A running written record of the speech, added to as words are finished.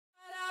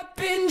up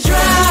in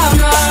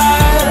drama.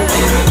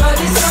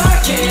 Everybody's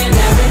talking.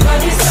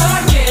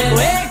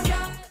 Wake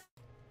up.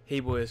 Hey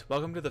boys,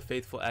 welcome to the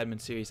Faithful Admin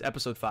Series,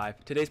 Episode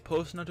 5. Today's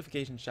post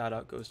notification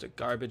shoutout goes to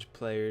Garbage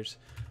Players.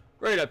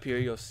 Right up here,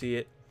 you'll see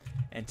it.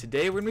 And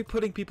today we're going to be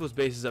putting people's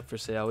bases up for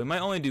sale. We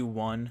might only do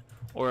one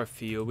or a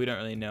few, we don't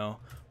really know.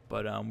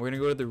 But we're going to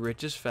go to the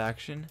richest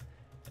faction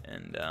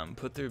and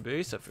put their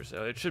base up for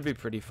sale. It should be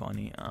pretty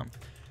funny.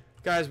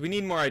 Guys, we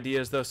need more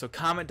ideas though, so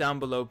comment down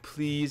below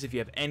please if you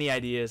have any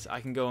ideas.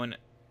 I can go in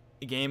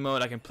game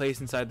mode, I can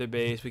place inside their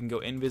base, we can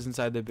go invis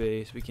inside their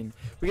base, we can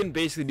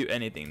basically do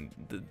anything.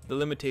 The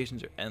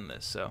limitations are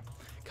endless, so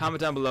comment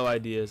down below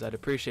ideas, I'd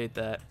appreciate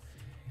that.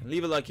 And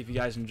leave a like if you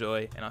guys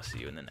enjoy, and I'll see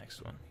you in the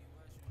next one.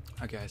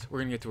 Alright guys, we're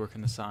gonna get to work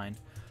on the sign.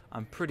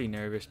 I'm pretty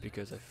nervous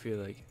because I feel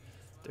like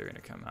they're gonna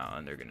come out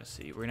and they're gonna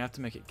see. We're gonna have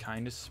to make it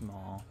kinda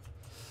small.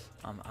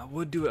 I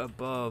would do it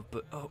above,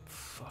 but oh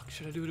fuck,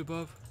 should I do it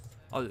above?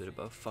 I'll do it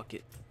above, fuck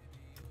it.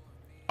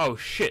 Oh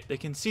shit, they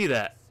can see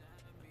that.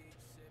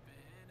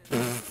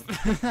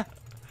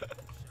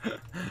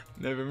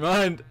 Never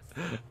mind.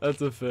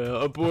 That's a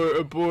fail.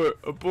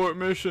 Abort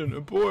mission,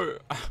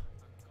 abort.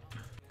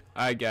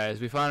 Alright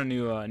guys, we found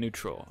a new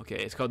troll.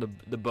 Okay, it's called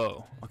the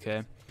bow.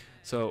 Okay,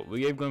 so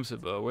we gave Glimpse a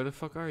bow. Where the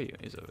fuck are you?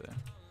 He's over there.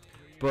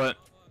 But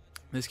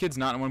this kid's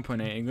not in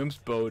 1.8 and Glimpse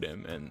bowed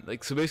him, and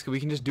like, so basically we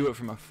can just do it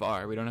from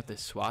afar. We don't have to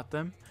swat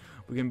them.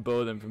 We can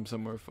bow them from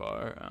somewhere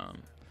far.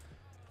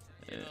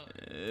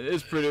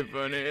 It's pretty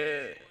funny.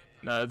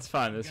 No, it's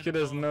fine. This kid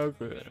has no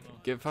clue.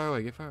 Get far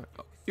away, get far away.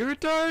 Oh, you're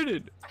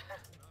retarded!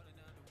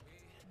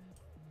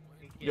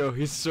 Yo,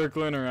 he's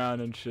circling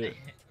around and shit.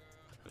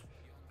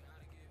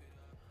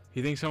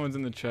 He thinks someone's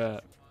in the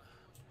chat.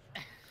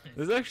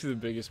 This is actually the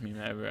biggest meme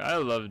ever. I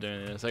love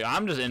doing this. Like,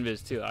 I'm just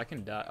invis too. I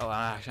can die. Oh,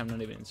 actually, I'm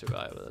not even in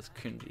survival. That's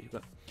cringy.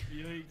 But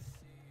Yikes.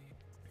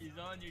 He's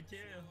on your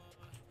tail.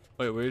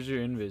 wait, where's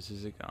your invis?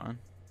 Is it gone?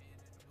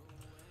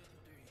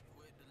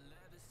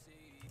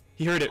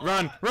 He heard it.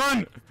 Run!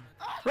 Run!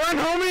 Run,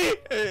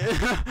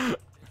 homie!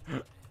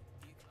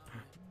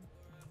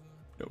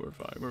 No, we're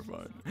fine. We're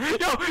fine.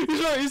 Yo,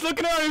 he's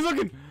looking out. He's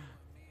looking.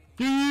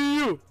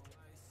 You.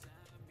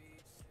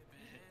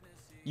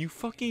 You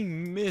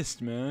fucking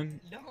missed,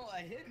 man. No,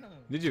 I hit him.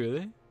 Did you really?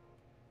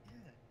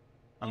 Yeah.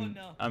 Oh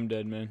no. I'm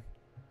dead, man.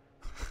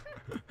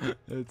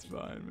 It's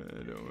fine,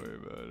 man. Don't worry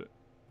about it.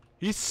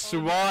 He's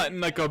swatting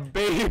like a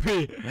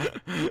baby.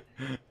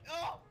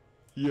 Oh.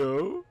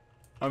 Yo,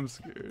 I'm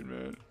scared,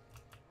 man.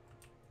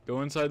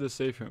 Go inside the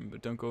safe room,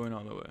 but don't go in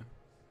all the way.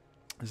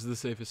 This is the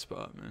safest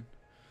spot, man.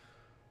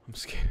 I'm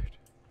scared.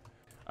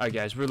 Alright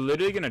guys, we're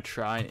literally gonna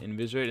try and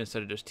invis rate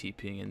instead of just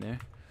TPing in there.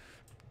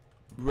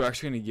 We're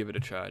actually gonna give it a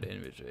try to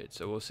invis rate,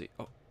 so we'll see.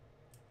 Oh.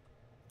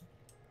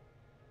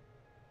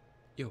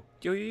 Yo.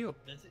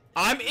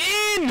 I'm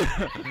in!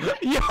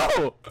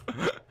 Yo!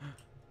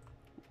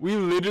 We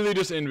literally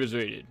just invis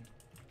rated.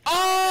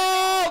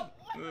 Oh!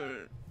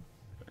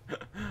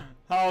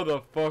 How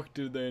the fuck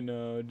did they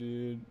know,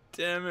 dude?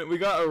 Damn it, we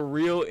got a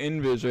real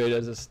invis raid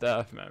as a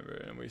staff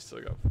member and we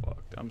still got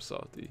fucked. I'm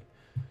salty.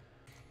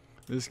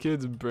 This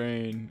kid's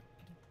brain.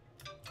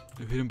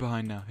 Hit him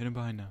behind now. Hit him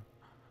behind now.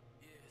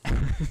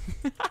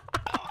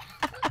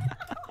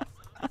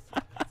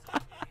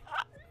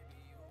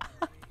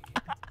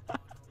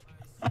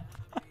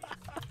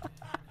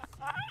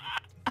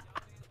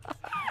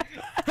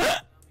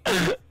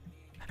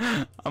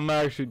 I'm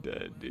actually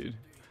dead, dude.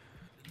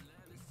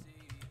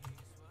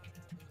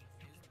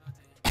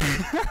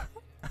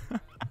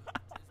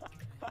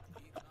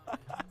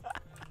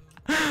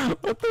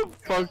 What the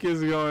fuck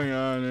is going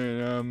on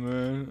right now,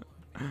 man?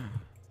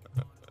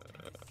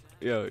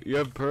 Yo, you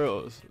have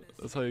pearls.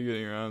 That's how you're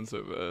getting around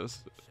so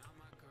fast.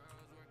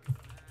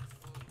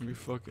 You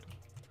fucking.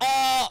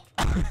 Oh!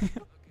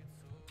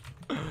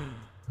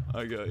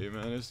 I got you,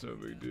 man. It's no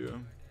big deal.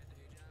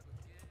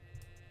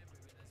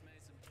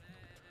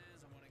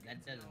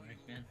 That doesn't work,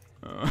 man.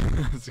 Oh,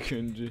 that's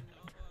cringy.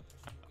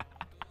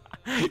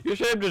 You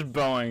should have just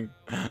bowing.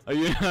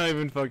 You're not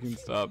even fucking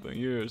stopping.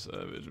 You're a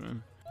savage,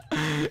 man.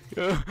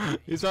 Yo,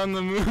 he's on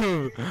the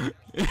move.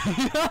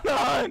 He's on the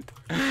hunt.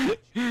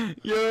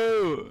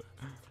 Yo,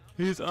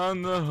 he's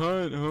on the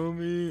hunt,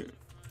 homie.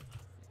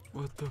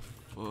 What the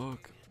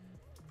fuck?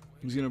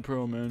 He's gonna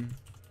pro, man.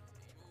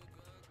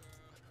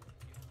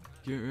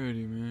 Get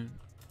ready, man.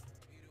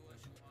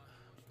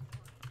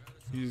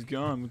 He's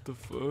gone. What the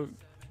fuck?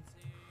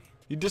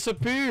 He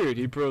disappeared.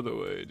 He pro'd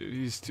away, dude.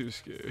 He's too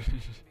scared.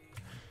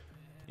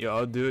 Yo,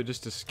 I'll do it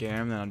just to scare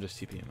him, then I'll just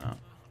TP him out.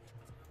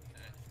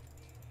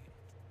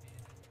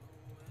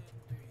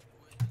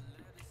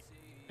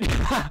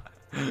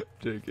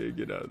 JK,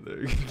 get out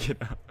there.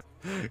 Get out.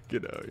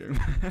 Get out, young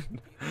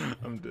man.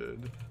 I'm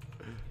dead.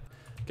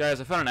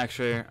 Guys, I found an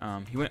X-ray.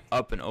 He went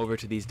up and over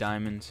to these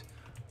diamonds,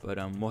 but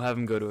we'll have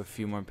him go to a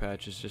few more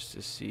patches just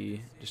to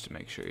see, just to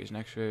make sure he's an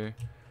X-ray.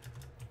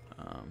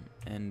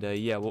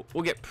 Yeah,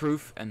 we'll get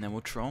proof and then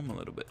we'll troll him a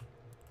little bit.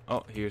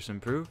 Oh, here's some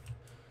proof.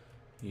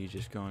 He's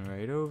just going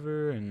right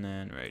over and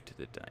then right to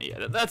the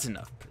yeah, that's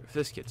enough proof.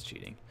 This kid's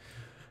cheating.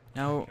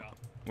 Now,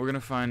 We're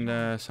gonna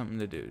find something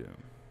to do to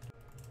him.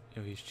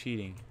 Yo, he's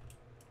cheating.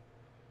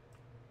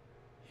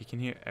 He can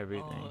hear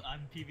everything. Oh,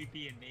 I'm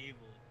PvP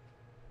enabled.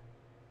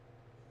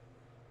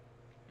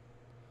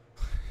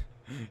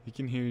 He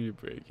can hear you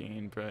breaking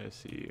and probably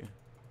see you.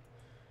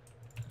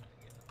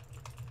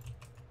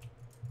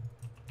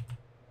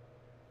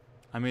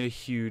 I made a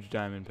huge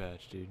diamond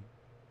patch, dude.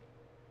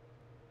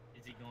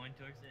 Is he going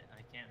towards it?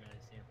 I can't really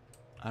see him.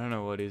 I don't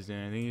know what he's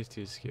doing. I think he's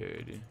too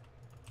scared, dude.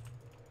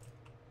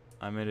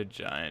 I made a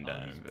giant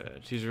diamond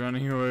patch. He's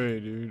running away,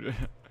 dude.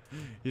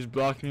 He's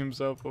blocking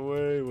himself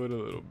away. What a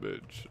little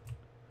bitch.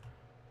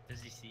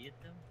 Does he see it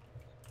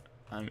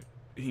though?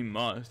 He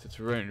must. It's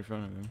right in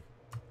front of him.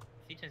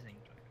 If he doesn't.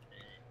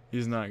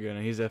 He's not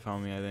gonna. He's F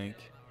on me, I think.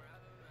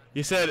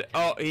 He said,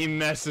 oh, he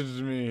messaged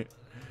me.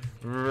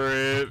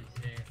 Rip.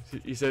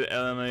 He said,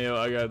 LMAO,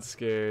 I got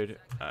scared.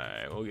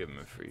 Alright, we'll give him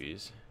a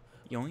freeze.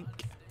 Yoink.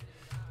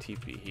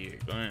 TP here.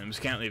 Glimpse.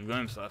 Can't leave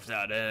Glimpse left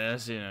out.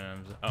 You know.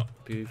 Oh,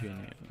 PvP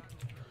name.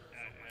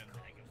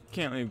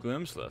 Can't leave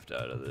Glimpse left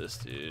out of this,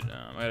 dude.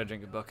 I gotta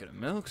drink a bucket of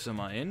milk so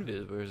my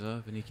invis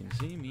up and he can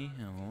see me.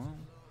 Hello.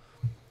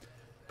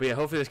 But yeah,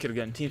 hopefully this kid will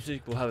get in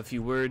TeamSpeak. We'll have a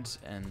few words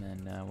and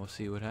then we'll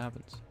see what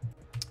happens.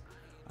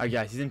 Alright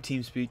guys, he's in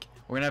TeamSpeak.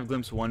 We're gonna have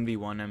Glimpse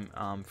 1v1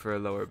 him for a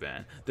lower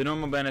ban. The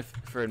normal ban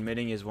for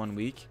admitting is 1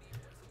 week.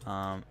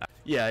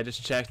 Yeah, I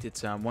just checked.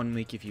 It's 1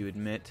 week if you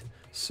admit.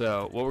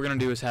 So what we're gonna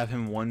do is have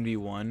him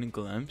 1v1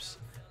 Glimpse,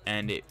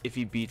 and if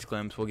he beats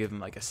Glimpse, we'll give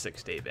him like a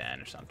 6-day ban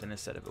or something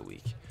instead of a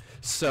week.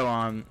 So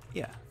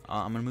yeah,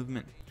 I'm gonna move him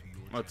in.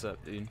 What's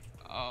up, dude?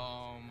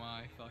 Oh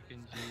my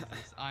fucking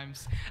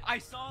Jesus! I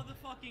saw the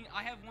fucking.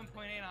 I have 1.8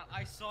 on.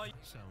 I saw you.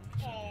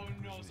 Oh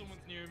no!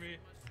 Someone's near me.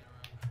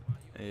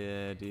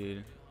 Yeah,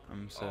 dude.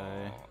 I'm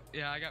sorry. Oh,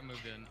 yeah, I got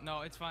moved in.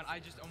 No, it's fine. I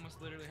just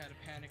almost literally had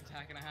a panic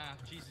attack and a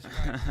half. Jesus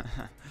Christ.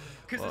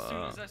 Because as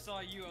soon as I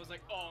saw you, I was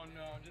like, oh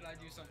no, did I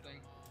do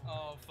something?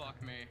 Oh,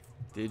 fuck me.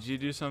 Did you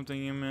do something,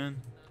 you man?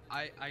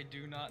 I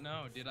do not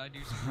know. Did I do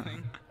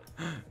something?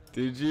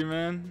 Did you,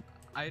 man?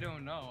 I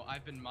don't know.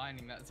 I've been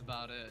mining. That's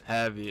about it.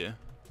 Have you?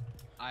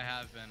 I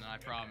have been. I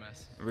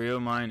promise. Real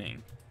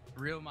mining.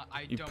 Real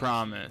You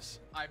promise.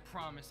 I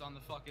promise on the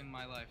fucking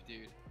my life,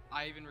 dude.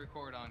 I even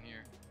record on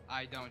here.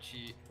 I don't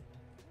cheat.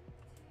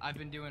 I've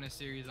been doing a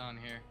series on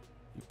here.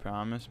 You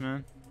promise,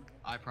 man?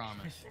 I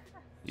promise.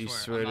 You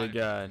swear to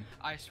God.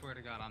 I swear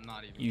to God, I'm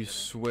not even You kidding.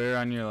 Swear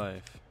on your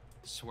life.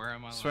 Swear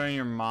on my life. Swear on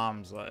your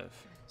mom's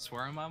life.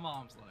 Swear on my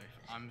mom's life.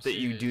 I'm That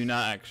you do serious.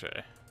 not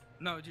X-ray.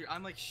 No, dude,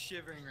 I'm like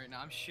shivering right now.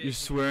 I'm shaking. You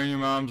swear on your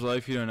mom's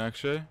life you don't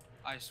X-ray?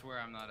 I swear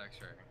I'm not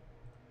X-raying.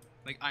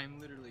 Like, I'm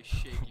literally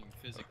shaking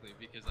physically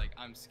because, like,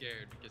 I'm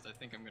scared because I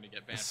think I'm gonna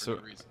get banned for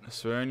no reason.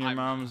 Swear on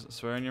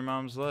your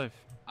mom's life.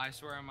 I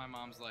swear on my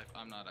mom's life,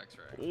 I'm not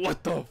X-raying.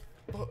 What the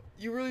fuck?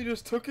 You really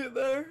just took it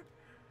there?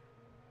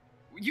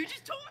 You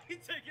just told me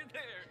to take it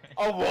there.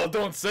 Oh well,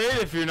 don't say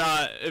it if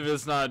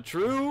it's not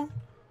true.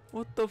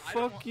 What the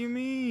fuck you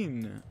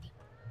mean?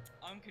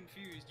 I'm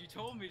confused. You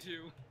told me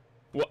to.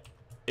 What?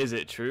 Is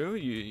it true?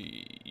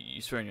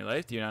 You swear on your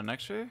life you're not an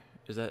X-ray?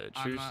 Is that a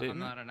true statement? I'm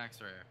not an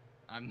X-rayer.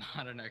 I'm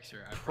not an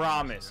X-rayer.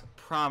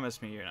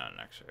 Promise me you're not an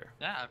X-rayer.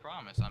 Yeah, I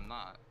promise. I'm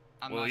not.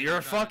 Well, you're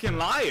a fucking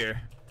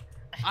liar.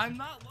 I'm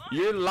not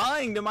lying. You're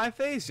lying to my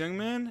face, young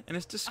man, and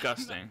it's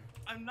disgusting.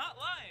 I'm not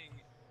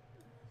lying.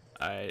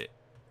 Alright.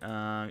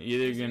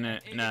 Either gonna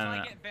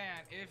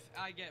If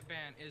I get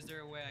banned, is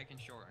there a way I can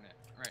shorten it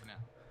right now?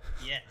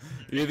 Yes.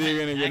 Either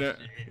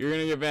you're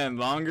gonna get banned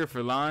longer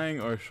for lying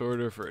or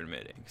shorter for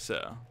admitting.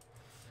 So.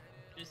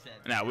 Just said.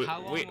 Now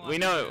we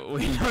know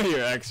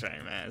you're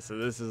X-raying, man. So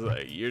this is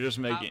like you're just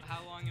making.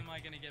 How long am I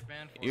gonna get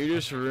banned for? You're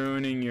just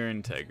ruining your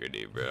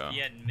integrity, bro.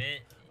 You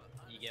admit,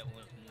 you get 1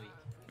 week.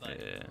 But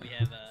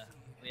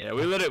yeah.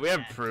 We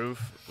have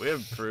proof. We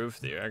have proof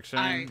that you're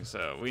X-raying,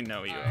 so we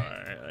know you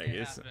are. Like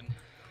it's.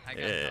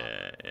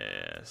 Yeah.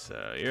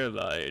 So you're a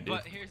liar, dude.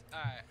 But here's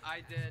alright.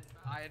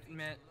 I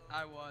admit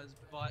I was,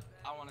 but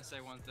I want to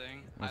say one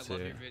thing. Let's I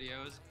love hear your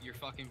videos. Your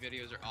fucking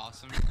videos are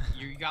awesome.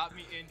 You got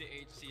me into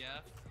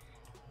HCF.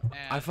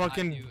 And I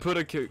fucking put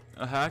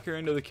a hacker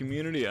into the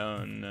community.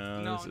 Oh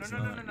no. No. This is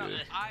not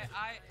good.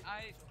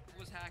 I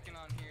was hacking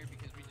on here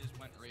because we just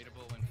went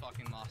raidable and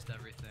fucking lost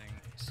everything.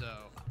 So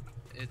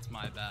it's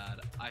my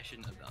bad. I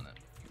shouldn't have done it.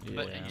 Yeah.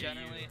 But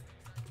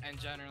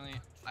generally,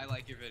 I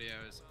like your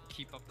videos.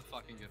 Keep up the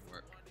fucking good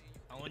work.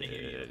 I want to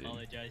hear you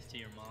apologize to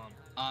your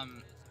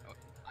mom.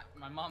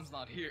 My mom's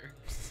not here.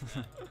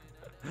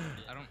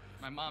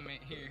 My mom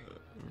ain't here.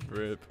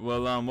 Rip.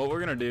 Well, what we're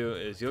gonna do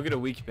is you'll get a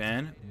week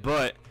ban,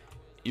 but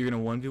you're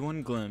gonna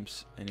 1v1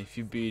 Glimpse, and if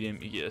you beat him,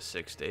 you get a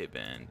 6-day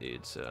ban,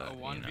 dude. So. A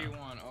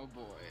 1v1. Oh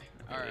boy.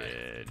 All right.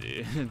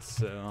 Yeah, dude.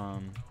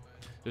 So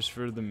just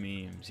for the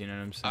memes, you know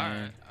what I'm saying?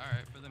 All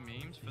right. For the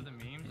memes.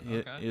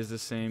 Okay. He has the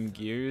same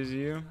gear as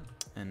you,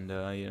 and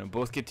you know,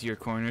 both get to your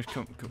corners.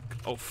 Come.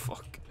 Oh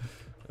fuck.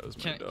 That was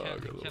my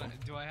dog.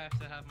 Do I have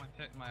to have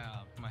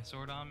my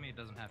sword on me? It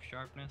doesn't have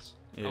sharpness.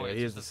 Yeah,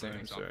 he has the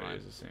same sword. He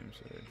has the same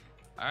sword.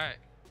 All right.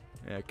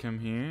 Yeah, come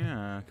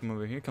here. Come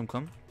over here.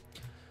 Come.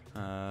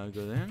 Go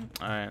there.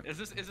 All right. Is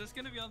this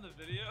gonna be on the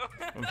video?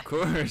 Of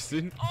course,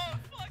 dude. Oh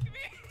fuck me!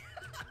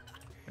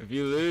 If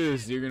you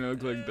lose, you're gonna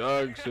look like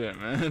dog shit,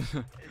 man.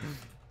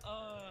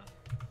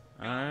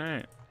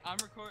 Alright.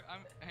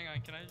 Hang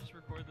on, can I just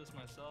record this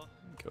myself?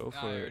 Go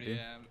for it, dude.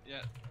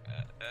 Yeah.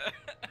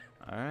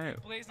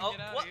 Alright. Blazing, Oh,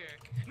 get out what? of here.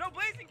 No,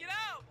 Blazing, get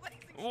out!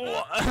 Blazing,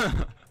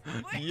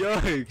 What?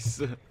 Yikes.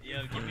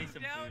 Yo, give me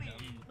some Downy,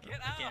 food. get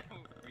I can't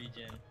out.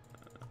 regen.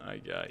 I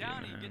got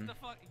Downy, you, get man. the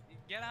fuck,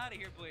 get out of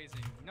here, Blazing.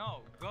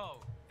 No,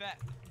 go. Fat.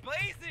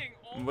 Blazing!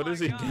 Oh What my is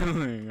he God.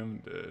 doing? I'm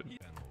dead.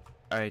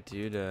 Alright,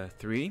 dude.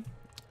 3,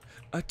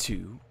 a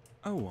 2,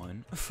 a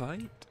 1, a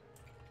fight.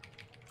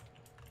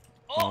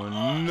 Oh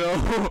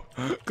no!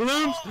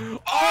 Glimpse!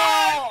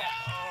 Oh!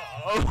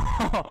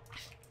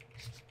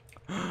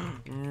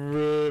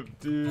 Rip,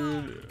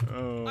 dude.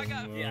 Oh, I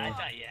got- Yeah, I wow.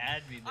 thought you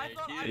had me I there,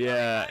 thought- dude.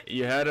 Yeah,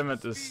 you had him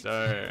at the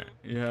start.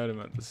 You had him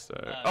at the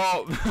start.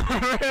 Oh!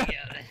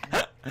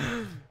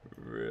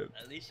 Rip.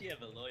 At least you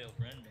have a loyal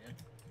friend, man.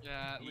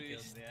 Yeah, at He killed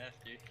least. me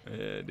after.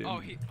 Yeah, dude.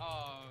 Oh,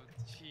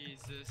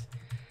 Jesus.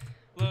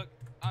 Look,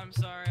 I'm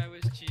sorry I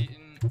was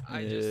cheating. I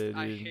Yeah,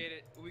 I dude. hate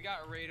it. We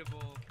got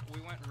raidable. We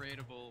went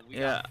raidable. We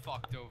Yeah, got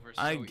fucked over.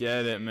 So I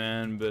get easy. it,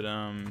 man, but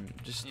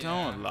just Yeah.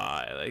 don't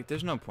lie. Like,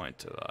 there's no point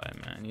to lie,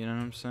 man. You know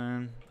what I'm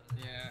saying?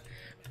 Yeah.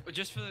 But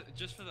just for the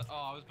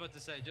I was about to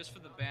say, just for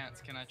the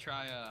bants, can I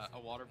try a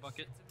water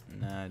bucket?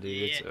 Nah,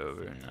 dude, it's Yeah.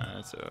 over. Nah,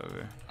 it's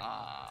over.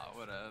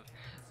 Whatever.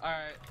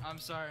 Alright, I'm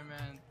sorry,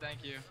 man.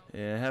 Thank you.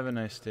 Yeah, have a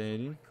nice day,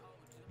 dude.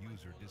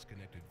 User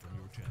disconnected from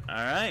your channel.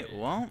 Alright,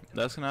 well,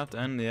 that's gonna have to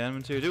end the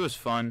admin series. It was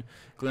fun.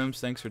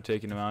 Glimpse, thanks for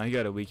taking him out. He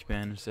got a week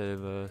ban instead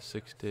of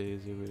 6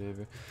 days or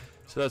whatever.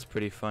 So that's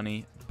pretty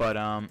funny. But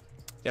yeah,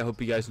 I hope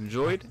you guys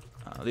enjoyed.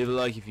 Leave a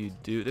like if you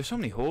do. There's so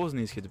many holes in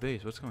these kids'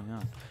 base. What's going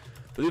on?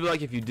 But leave a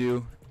like if you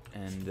do,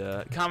 and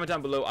comment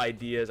down below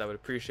ideas. I would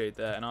appreciate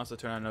that. And also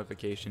turn on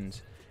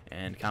notifications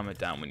and comment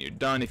down when you're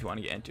done if you want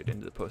to get entered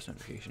into the post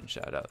notification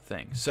shout out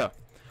thing. So,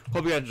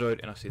 hope you guys enjoyed,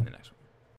 and I'll see you in the next one.